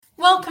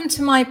Welcome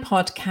to my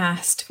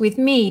podcast with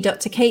me,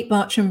 Dr. Kate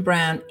Bartram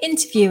Brown,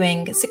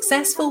 interviewing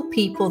successful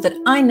people that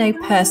I know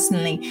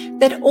personally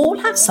that all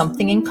have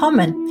something in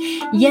common.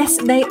 Yes,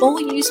 they all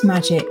use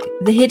magic,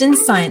 the hidden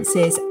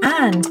sciences,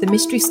 and the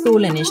mystery school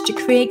lineage to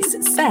create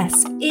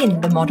success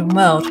in the modern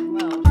world.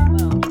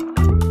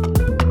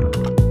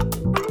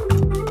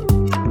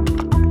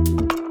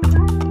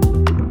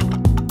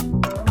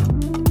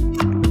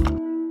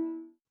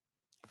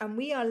 And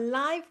we are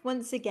live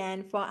once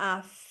again for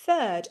our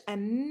third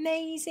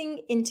amazing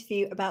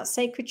interview about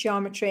sacred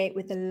geometry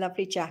with the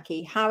lovely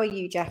Jackie. How are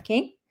you,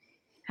 Jackie?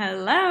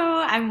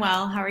 Hello, I'm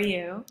well. How are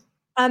you?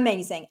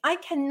 Amazing. I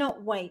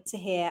cannot wait to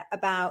hear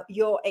about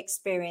your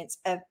experience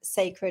of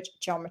sacred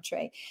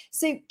geometry.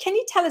 So can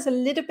you tell us a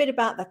little bit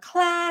about the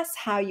class,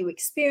 how you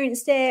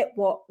experienced it,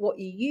 what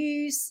you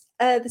use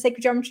the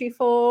sacred geometry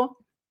for?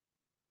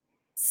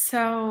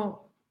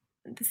 So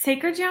the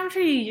sacred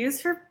geometry you use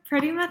for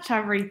pretty much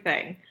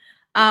everything.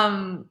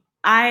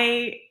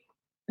 I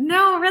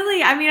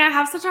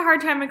have such a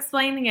hard time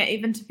explaining it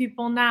even to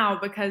people now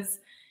because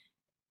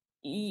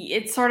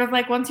it's sort of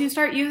like once you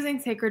start using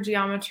sacred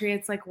geometry,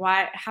 it's like,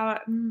 how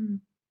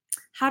did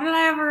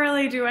I ever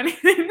really do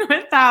anything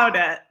without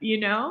it, you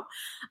know?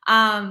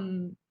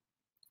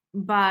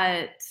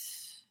 But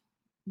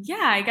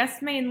yeah, I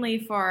guess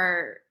mainly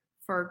for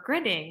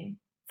gridding,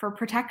 for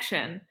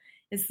protection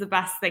is the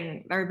best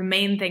thing or the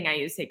main thing I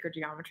use sacred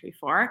geometry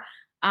for.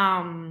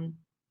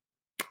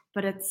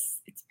 But it's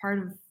part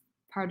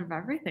of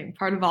everything,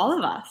 part of all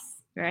of us,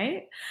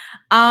 right?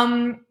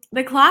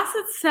 The class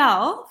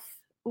itself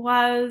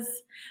was,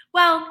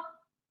 well,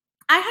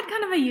 I had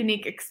kind of a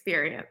unique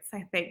experience,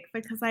 I think,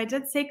 because I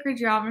did Sacred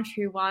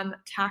Geometry 1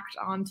 tacked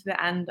on to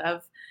the end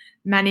of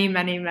many,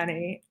 many,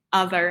 many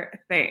other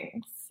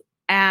things.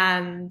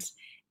 And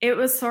it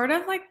was sort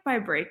of like my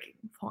breaking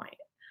point,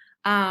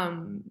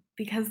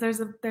 because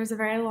there's a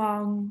very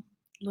long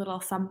little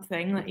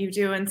something that you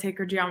do in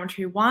Sacred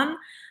Geometry 1.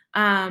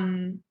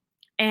 And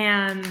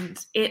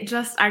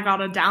I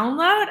got a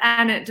download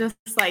and it just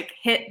like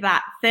hit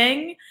that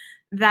thing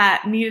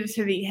that needed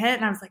to be hit.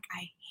 And I was like,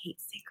 I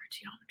hate Sacred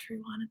Geometry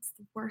 1. It's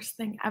the worst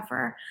thing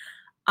ever.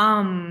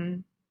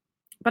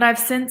 But I've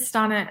since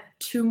done it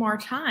 2 more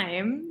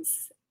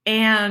times.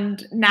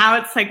 And now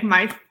it's like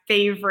my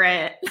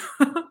favorite,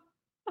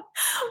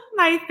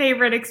 my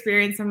favorite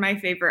experience and my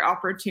favorite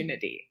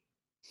opportunity.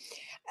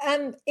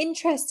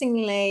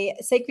 Interestingly,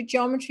 sacred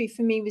geometry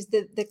for me was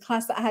the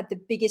class that I had the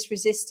biggest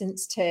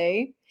resistance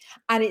to,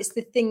 and it's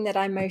the thing that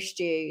I most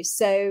use.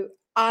 So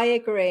I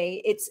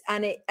agree. It's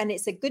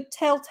a good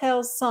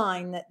telltale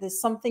sign that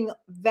there's something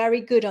very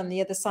good on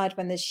the other side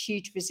when there's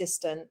huge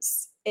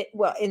resistance.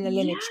 In the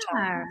lineage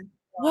time.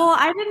 Well,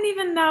 I didn't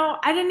even know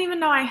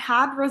I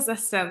had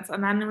resistance,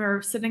 and then we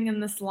were sitting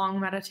in this long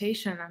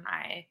meditation, and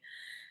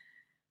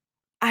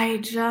I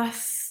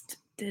just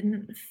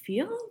didn't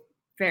feel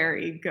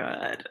very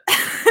good.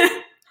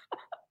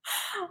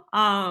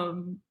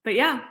 But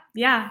yeah,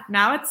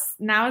 now it's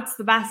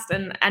the best,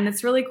 and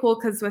it's really cool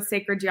because with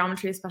sacred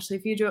geometry, especially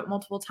if you do it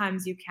multiple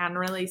times, you can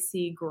really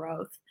see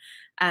growth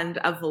and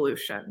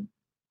evolution.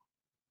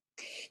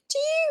 Do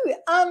you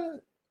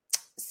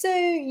so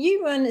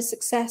you run a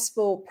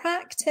successful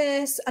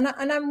practice, and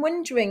I'm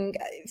wondering,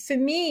 for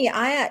me,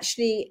 I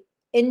actually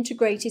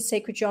integrated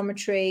sacred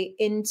geometry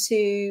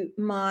into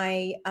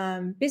my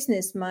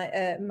business,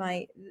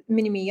 my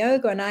Mini-Me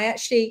Yoga, and I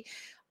actually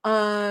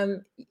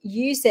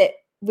use it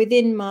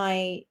within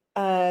my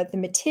the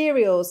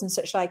materials and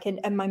such like,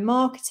 and my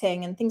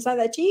marketing and things like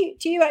that. Do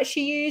you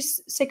actually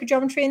use sacred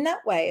geometry in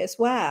that way as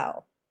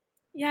well?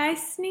 Yeah, I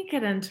sneak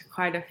it into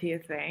quite a few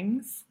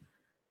things.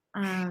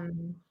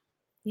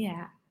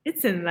 Yeah,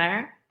 it's in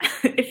there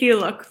if you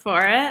look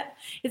for it.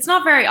 It's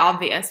not very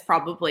obvious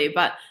probably,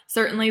 but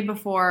certainly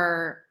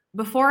before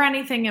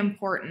anything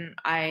important,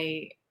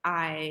 I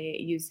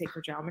use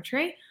sacred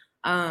geometry,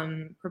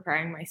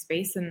 preparing my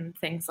space and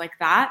things like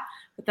that.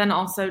 But then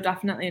also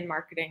definitely in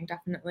marketing,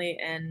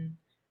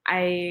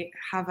 I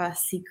have a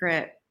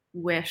secret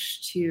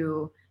wish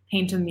to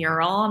paint a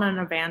mural on an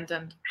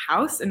abandoned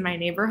house in my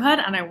neighborhood,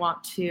 and I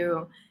want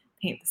to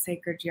paint the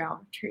sacred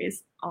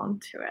geometries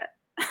onto it.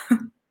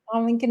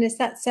 Oh my goodness,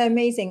 that's so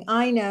amazing.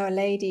 I know a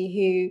lady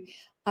who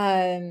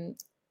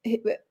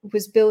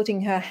was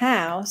building her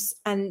house,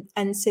 and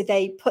so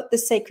they put the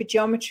sacred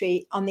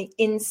geometry on the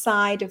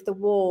inside of the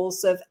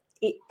walls of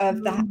the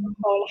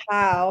whole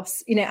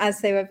house, as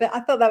they were.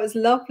 I thought that was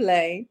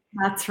lovely.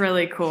 That's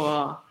really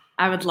cool.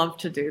 I would love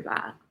to do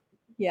that.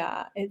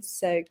 Yeah, it's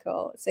so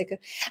cool. It's so cool.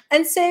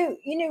 And so,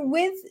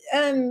 with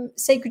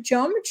sacred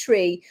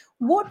geometry,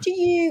 what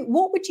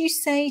would you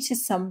say to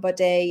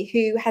somebody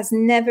who has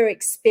never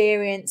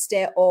experienced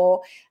it,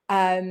 or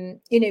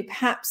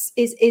perhaps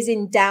is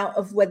in doubt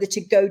of whether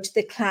to go to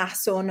the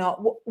class or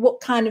not? What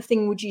kind of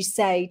thing would you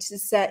say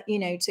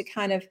to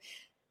kind of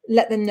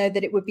let them know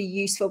that it would be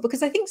useful?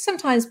 Because I think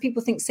sometimes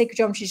people think sacred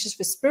geometry is just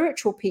for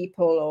spiritual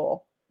people,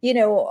 or I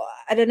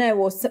don't know,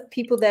 or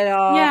people that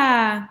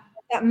are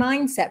that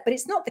mindset, but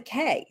it's not the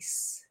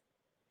case.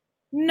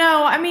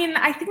 No, I mean,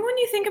 I think when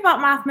you think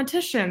about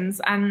mathematicians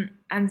and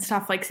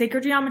stuff like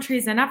sacred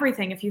geometries and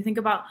everything, if you think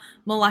about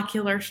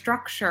molecular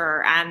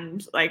structure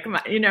and like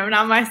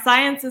now my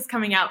science is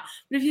coming out,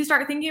 but if you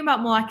start thinking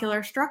about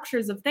molecular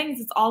structures of things,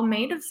 it's all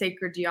made of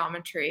sacred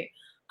geometry,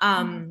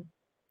 and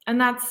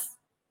that's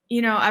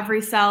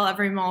every cell,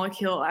 every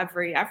molecule,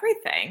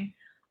 everything.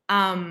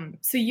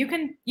 So you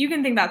can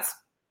think that's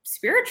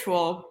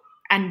spiritual,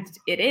 and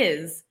it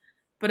is,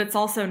 but it's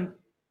also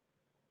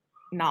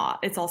not.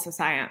 It's also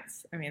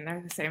science. I mean,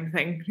 they're the same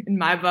thing in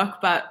my book,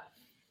 but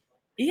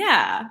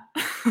yeah.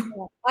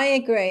 I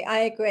agree. I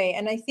agree.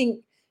 And I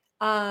think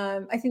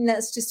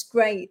that's just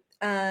great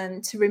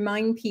to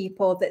remind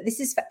people that this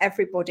is for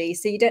everybody.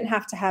 So you don't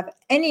have to have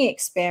any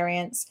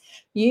experience.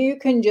 You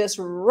can just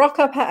rock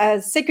up at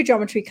a sacred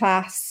geometry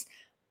class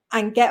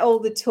and get all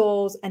the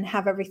tools and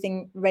have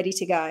everything ready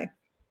to go.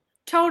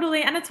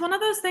 Totally. And it's one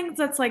of those things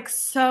that's like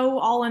so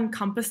all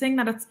encompassing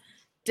that it's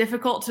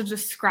difficult to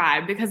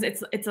describe because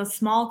it's a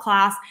small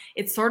class.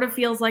 It sort of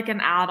feels like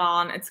an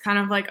add-on. It's kind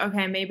of like,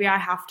 okay, maybe I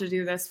have to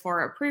do this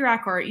for a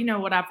prereq or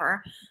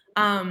whatever.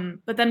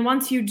 But then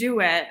once you do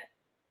it,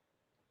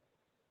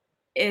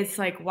 it's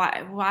like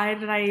why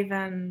did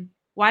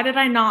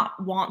I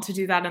not want to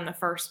do that in the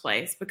first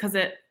place? Because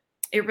it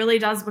really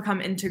does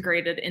become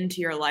integrated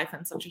into your life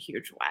in such a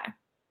huge way.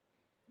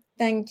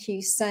 Thank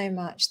you so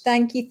much.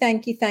 Thank you,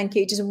 thank you, thank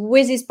you. It just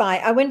whizzes by.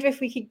 I wonder if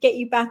we could get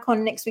you back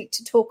on next week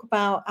to talk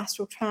about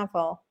astral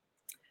travel.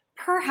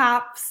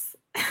 Perhaps.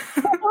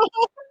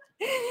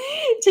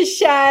 To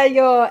share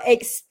your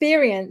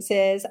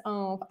experiences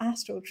of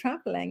astral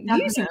traveling.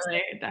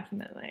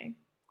 Definitely.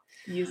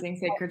 Using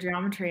sacred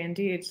geometry,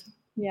 indeed.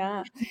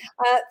 Yeah.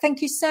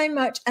 Thank you so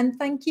much. And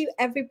thank you,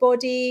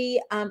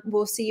 everybody.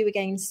 We'll see you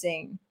again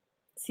soon.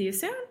 See you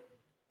soon.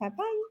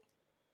 Bye-bye.